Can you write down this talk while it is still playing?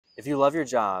If you love your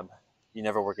job, you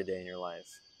never work a day in your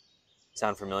life.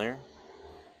 Sound familiar?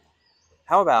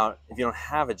 How about if you don't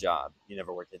have a job, you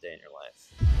never work a day in your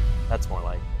life? That's more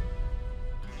like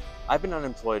it. I've been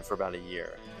unemployed for about a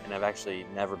year, and I've actually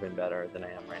never been better than I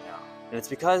am right now. And it's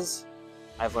because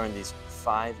I've learned these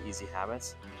 5 easy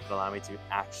habits that allow me to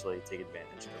actually take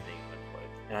advantage of being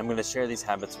unemployed. And I'm going to share these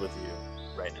habits with you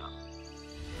right now.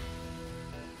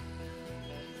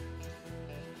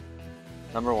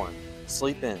 Number 1,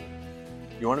 sleep in.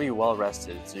 You want to be well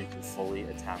rested so you can fully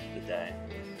attack the day.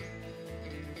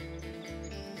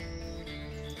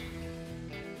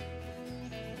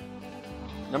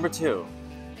 Number 2,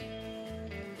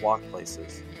 walk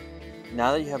places.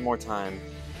 Now that you have more time,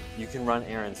 you can run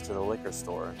errands to the liquor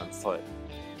store on foot.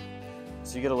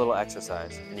 So you get a little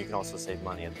exercise, and you can also save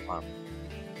money at the pump.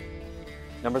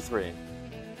 Number 3,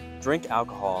 drink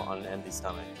alcohol on an empty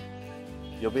stomach.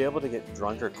 You'll be able to get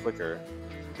drunker quicker,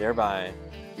 thereby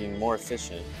being more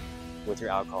efficient with your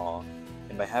alcohol,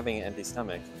 and by having an empty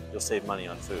stomach, you'll save money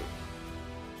on food.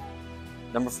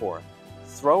 Number 4,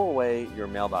 throw away your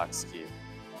mailbox key.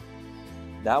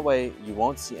 That way, you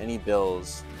won't see any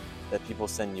bills that people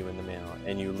send you in the mail,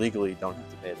 and you legally don't have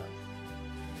to pay them.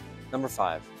 Number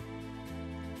 5,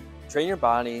 train your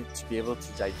body to be able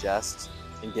to digest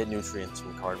and get nutrients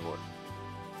from cardboard.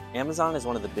 Amazon is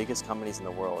one of the biggest companies in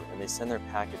the world, and they send their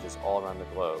packages all around the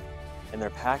globe. And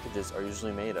their packages are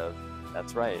usually made of,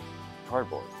 that's right,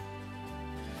 cardboard.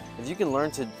 If you can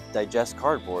learn to digest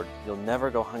cardboard, you'll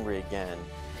never go hungry again,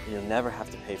 and you'll never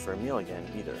have to pay for a meal again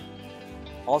either.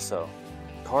 Also,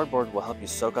 cardboard will help you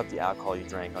soak up the alcohol you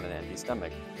drank on an empty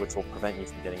stomach, which will prevent you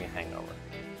from getting a hangover.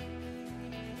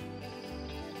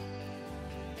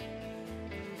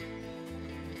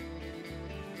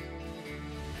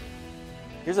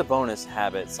 Here's a bonus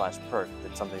habit / perk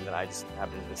that's something that I just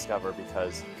happened to discover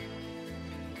because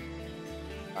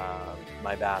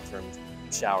my bathroom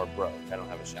shower broke. I don't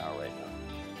have a shower right now.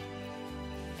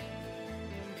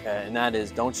 Okay, and that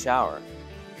is, don't shower.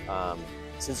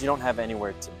 Since you don't have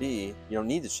anywhere to be, you don't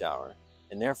need to shower,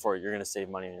 and therefore you're going to save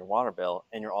money on your water bill,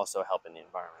 and you're also helping the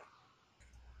environment.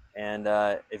 And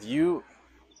if you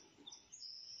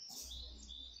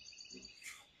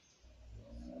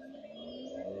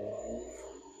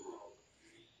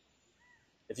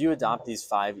adopt these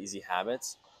 5 easy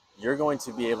habits, you're going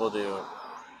to be able to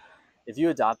if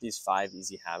you adopt these 5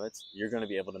 easy habits, you're going to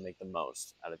be able to make the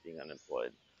most out of being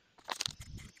unemployed.